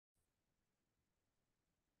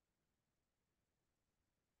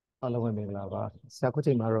Hello, Mingla.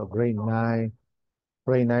 Sakuchi Maro, grade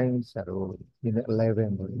nine, Saru, unit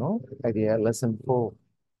 11, no? Idea, lesson 4.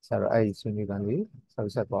 Saru, I, Sunigani, Saru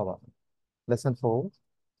Baba. Lesson 4,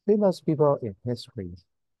 famous people in history.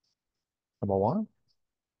 Number 1,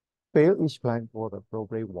 fill each blank for the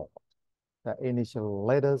appropriate word. The initial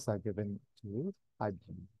letters are given to IB.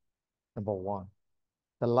 Number 1,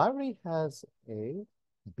 the library has a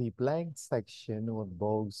B blank section with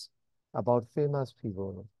books about famous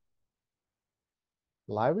people.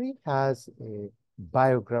 Library has a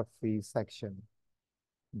biography section.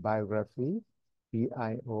 Biography,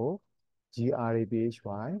 biography,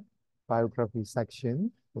 biography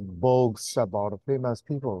section, books about famous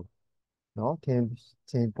people. No, Tim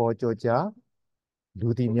Po Georgia,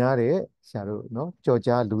 Ludimiare, Shadow, no,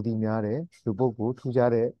 Georgia Ludimiare, Luboku,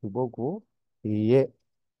 Tujare, Luboku, Ye,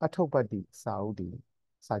 Atopati, Saudi,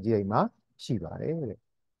 Sajima, Shiva,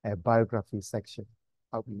 a biography section.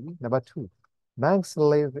 Number 2. Monks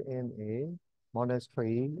live in a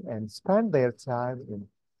monastery and spend their time in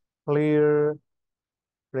clear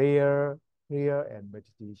prayer, prayer and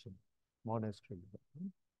meditation. Monastery.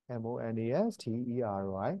 Monestry,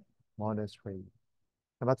 monastery.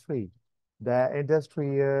 Number 3. The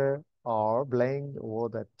industrial or blank or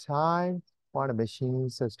the time when the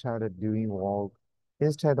machines started doing work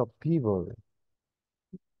instead of people.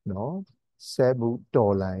 No? Sebu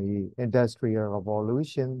dollar industrial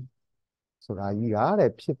revolution. ဆိုတာကြီးက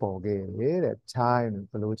တဲ့ဖြစ်ပေါ်ခဲ့တယ်တဲ့ time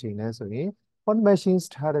ဘယ်လိုချိန်လဲဆိုရင် when machines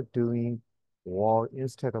started doing war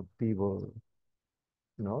instead of people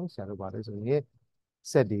နော်ဆရာတို့ပါတယ်ဆိုရင်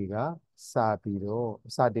စက်တွေကစပြီးတော့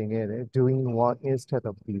စတင်ခဲ့တယ် doing war instead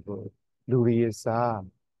of people လူတွေစား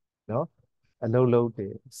နော်အလုပ်လုပ်တ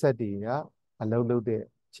ယ်စက်တွေကအလုပ်လုပ်တဲ့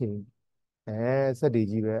ချိန်စက်တွေ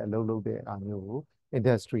ကြီးပဲအလုပ်လုပ်တဲ့အားမျိုးကို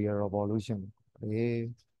industrial revolution ပဲ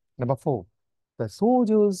number 4 the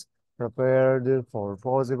soldiers prepared for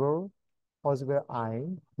possible eye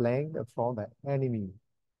blank from the enemy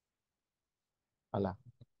ဟုတ်လား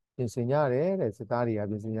ပြင်ဆင်ရတယ်တဲ့စစ်သားတွေက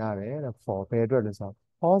ပြင်ဆင်ရတယ်တဲ့ for ဘယ်အတွက်လဲဆိုတော့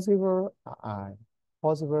possible eye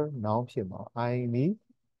possible noun ဖြစ်မှာ eye နီး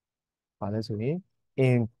ဘာလဲဆိုရင်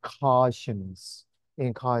incursions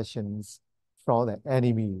from the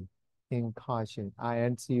enemy incursion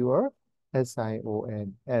INCUR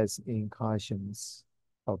SIONS incursions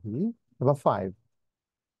ဟုတ်ပြီ number 5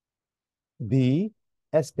 B.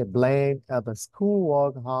 As the blame at the school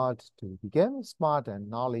work hard to become smart and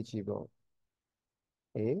knowledgeable.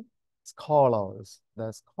 A. Scholars.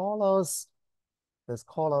 The scholars,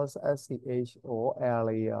 SCHOLARS,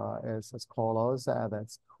 scholars at the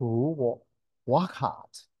school work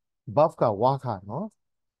hard. Bafka work hard, no?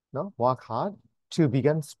 No, work hard to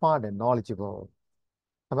become smart and knowledgeable.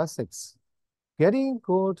 Number 6. Getting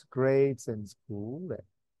good grades in school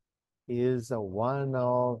is one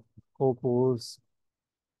of Coco's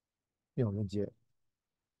မျှော်လင့်ချက်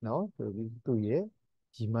နော်သူရဲ့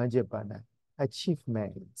ရည်မှန်းချက်ပါနဲ့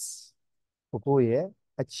achievements ကိုရဲ့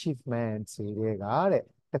achievements တွေကတဲ့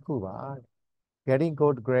တစ်ခုပါ getting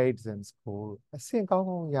good grades in school အဆင့်ကောင်း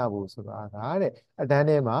ကောင်းရဖို့ဆိုတာကတဲ့အတန်း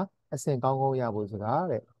ထဲမှာအဆင့်ကောင်းကောင်းရဖို့ဆိုတာ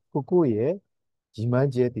တဲ့ကိုရဲ့ရည်မှန်း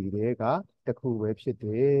ချက်တွေကတစ်ခုပဲဖြစ်တ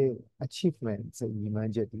ယ် achievements ရည်မှ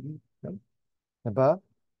န်းချက်တွေနော် number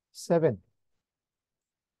 7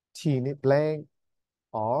 teen blank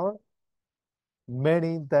or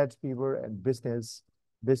many that people and businesses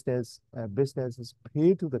pay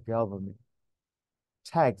to the government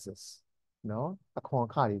taxes နော်အခွန်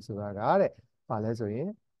အခတွေဆိုတာကတဲ့ဘာလဲဆိုရင်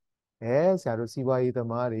ဆရာတို့စီးပွားရေးသ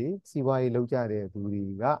မားတွေစီးပွားရေးလုပ်ကြတဲ့သူတွေ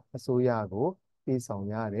ကအစိုးရကိုပေးဆောင်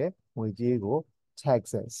ရတဲ့ငွေကြေးကို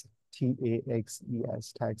taxes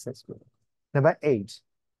taxes number 8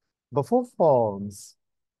 before forms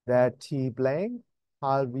that T blank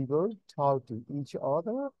how people talk to each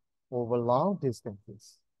other over long distances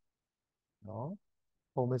နော်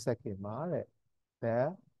ဘုံမစက်ကမှာတဲ့ that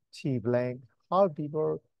T blank how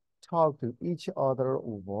people talk to each other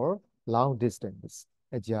over long distance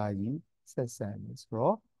အကြာကြီးဆက်ဆံနေဆို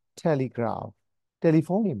တော့ telegraph တယ်လီ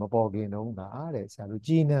ဖုန်းတွေမပေါ်ခင်တုန်းကတဲ့ဆရာတို့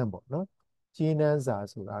ကြီးနှမ်းပေါ့နော်ကြီးနှမ်းစာ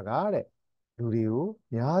ဆိုတာကတဲ့လူတွေကို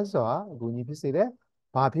များစွာအကူအညီဖြစ်စေတယ်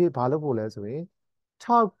ဘာလို့ပို့လဲဆိုရင်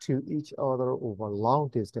talk to each other over long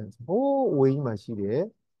distance ဟိုးအဝေးကြီးမှာရှိတဲ့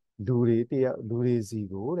လူတွေစီ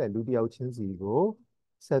ကိုတဲ့လူတယောက်ချင်းစီကို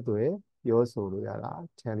ဆက်သွယ်ပြောဆိုလို့ရတာ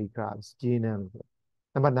telegraph ကြီးနှမ်းလို့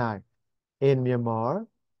number 9 in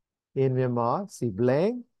Myanmar see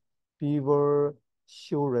blank people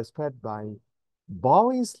show respect by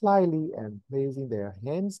bowing slightly and placing their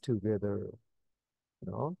hands together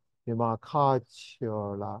နော်မြန်မာ culture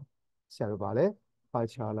လားဆရာတို့ဗာလဲ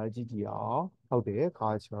culture လားကြည့်အောင်ဟုတ်တယ်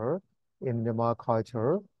culture in Myanmar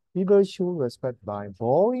culture People show respect by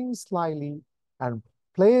bowing slightly and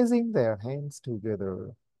placing their hands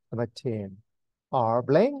together. Number 10. Our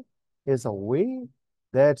blank is a way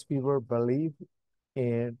that people believe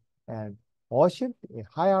in and worship a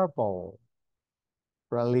higher power.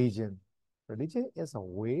 Religion. Religion is a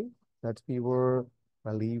way that people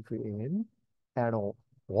believe in and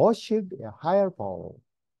worship a higher power.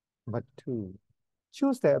 Number 2.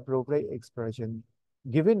 Choose the appropriate expression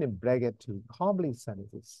given in bracket to complete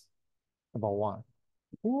sentences. Number 1.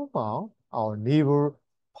 Who found our neighbor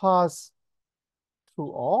pass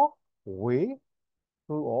through all way,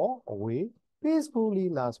 through all away, peacefully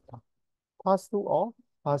last pass through all,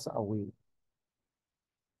 pass away,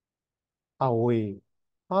 away,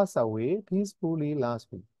 pass away peacefully last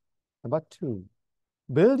week. Number 2.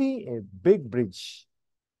 Building a big bridge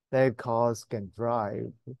that cars can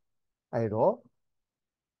drive. Idle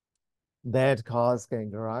that cars can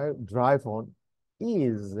drive on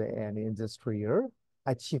is an industrial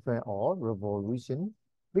achievement or revolution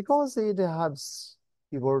because it helps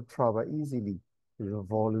people travel easily.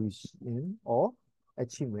 Revolution or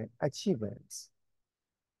achievements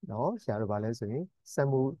နော်ဆရာတို့ဗာလဲဆိုရင်စက်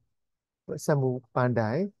မှုပန်း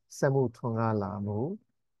တိုင်စက်မှုထွန်းကားလာမှု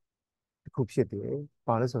တစ်ခုဖြစ်တယ်။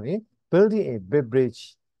ဘာလဲဆိုရင် building a big bridge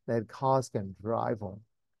that cars can drive on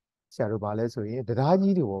ဆရာတို့ဗာလဲဆိုရင်တရား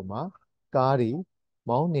ကြီးတွေပေါ်မှာကားတွေ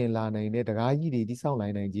မောင်းနှင်လာနိုင်တဲ့တရားကြီးတွေတိစောက်နို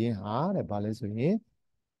င်ခြင်းဟာတဲ့ဗာလဲဆိုရင်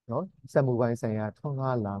နော်စက်မှုပိုင်းဆိုင်ရာထွန်း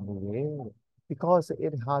ကားလာမှုပဲတဲ့ because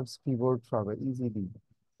it helps people travel easily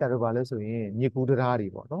ဆရာတို့ဗာလဲဆိုရင်မြေကူးတရားတွေ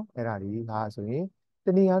ပေါ့နော်အဲ့ဒါတွေဟာဆိုရင်တ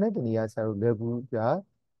နေရာနဲ့တနေရာဆရာတို့လွယ်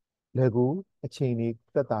ကူအချိန်ကြီး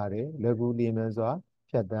သက်သာတယ်လွယ်ကူလျင်မြန်စွာ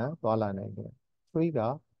ဖြတ်သန်းသွားလာနိုင်တယ်3က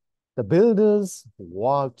the builders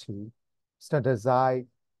work to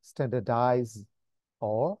standardize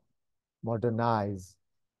or modernize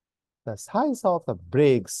the size of the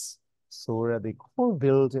bricks so that the core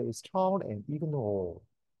build is strong and even whole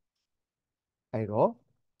အဲ့တော့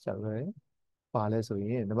ဆရာတို့ပါလဲဆိုရ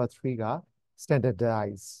င် number 3က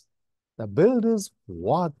standardize the builders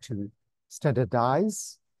want to standardize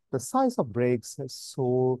the size of bricks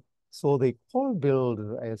so they could build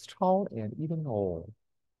a strong and even whole.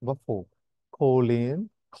 Number 4, Colin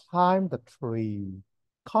climbed the tree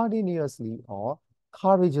continuously or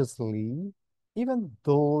courageously, even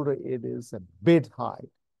though it is a bit high.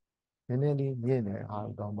 နည်းနည်းလေးမြင့်တဲ့အား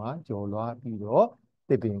တော့မှကျော်လွှားပြီးတော့တ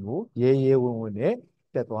စ်ပင်ကိုရဲဝံ့ဝံ့နဲ့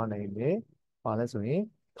တက်သွားနိုင်တယ်။ဘာလဲဆိုရင်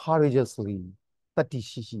courageously တတိ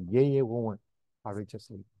ရှိရှိရဲဝံ့ဝံ့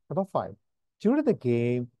courageously. Number 5. During the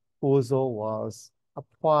game, Ozo was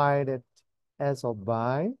appointed as of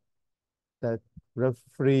by the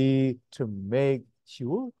referee to make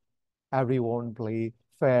sure everyone play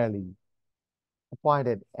fairly.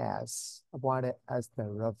 Appointed as the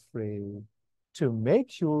referee to make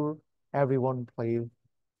sure everyone play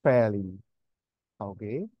fairly.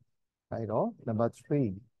 Okay, right on. Number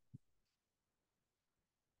 3.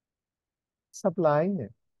 Supplying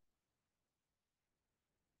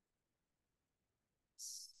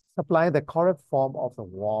the correct form of the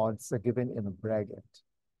words given in the bracket.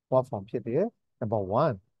 What formဖြစ်တယ်? Number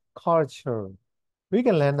 1. Culture. We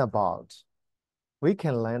can learn about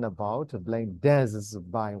blank dances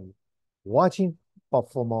by watching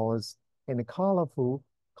performers in colorful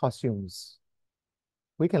costumes.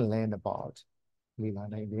 We can learn about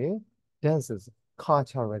dances,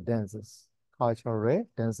 cultural dances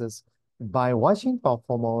by watching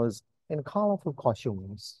performers in colorful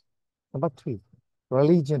costumes. Number 3,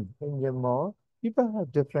 religion. In Myanmar, people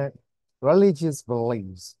have different religious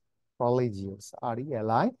beliefs. Religious,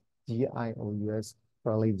 R-E-L-I-G-I-O-U-S,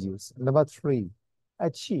 religious. Number 3,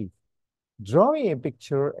 achieve. Drawing a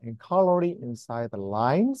picture and coloring inside the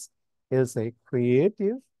lines is a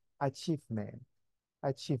creative achievement.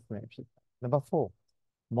 Number 4,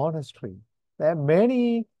 monastery. There are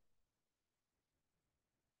many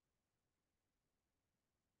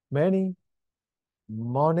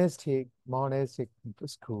monastic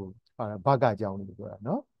school ဘာကကျောင်းတွေပြောတာ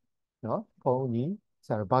နော်ဘုန်းကြီးဆ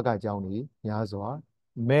ရာဘာကကျောင်းတွေများစွာ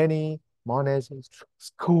many monastic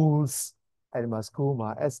schools အဲ့ဒီမှာ school မှာ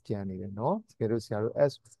S ကျန်နေတယ်နော်တကယ်လို့ဆရာတို့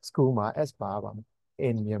S school မှာ S ပါပါမယ်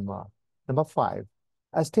in Myanmar. Number 5,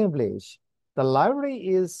 establish. The library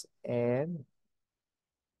is an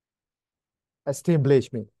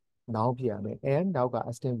establishment. Now and now got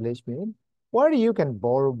establishment where you can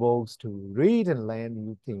borrow books to read and learn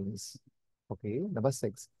new things. Okay, number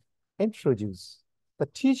 6, introduce. The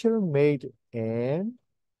teacher made an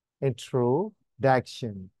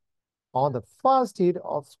introduction on the first day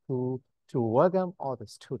of school to welcome all the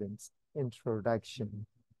students. Introduction.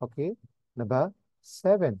 Okay, number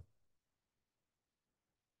 7,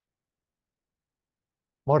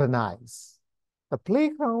 modernized. The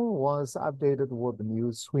playground was updated with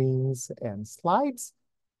new swings and slides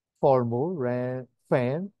for more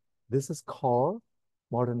fan. This is called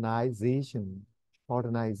modernization.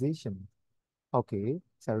 Modernization. Okay.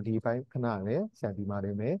 75ခဏနဲ့ဆရာဒီမှာ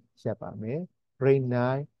နေမယ်ရှက်ပါမယ် grade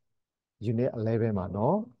 9 unit 11မှာเนา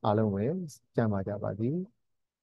ะအားလုံးပဲကြံပါကြပါသည်